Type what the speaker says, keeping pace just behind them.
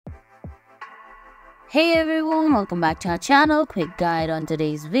Hey everyone, welcome back to our channel. Quick guide on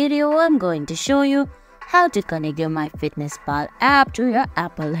today's video. I'm going to show you how to connect your myfitnesspal app to your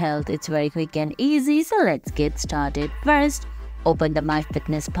Apple Health. It's very quick and easy, so let's get started. First, open the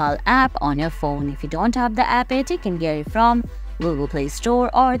myfitnesspal app on your phone. If you don't have the app yet, you can get it from Google Play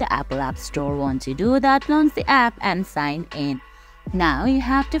Store or the Apple App Store. Once you do that, launch the app and sign in. Now you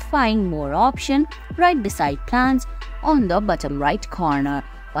have to find more option right beside plans on the bottom right corner.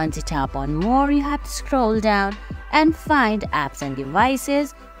 Once you tap on more, you have to scroll down and find apps and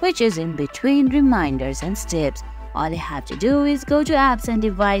devices, which is in between reminders and steps. All you have to do is go to apps and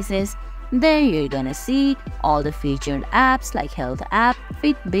devices. There you're gonna see all the featured apps like Health app,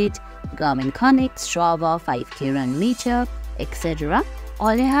 Fitbit, Garmin Connect, Strava, 5K Run Meter, etc.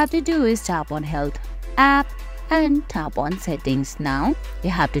 All you have to do is tap on Health app and tap on Settings. Now you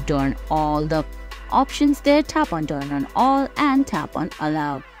have to turn all the options there. Tap on Turn on All and tap on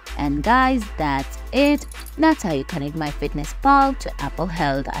Allow. And guys, that's it. That's how you connect myfitnesspal to Apple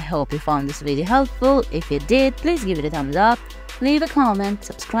Health. I hope you found this video helpful. If you did, please give it a thumbs up, leave a comment,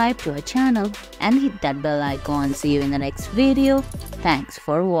 subscribe to our channel and hit that bell icon. See you in the next video. Thanks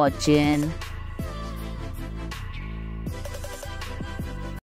for watching.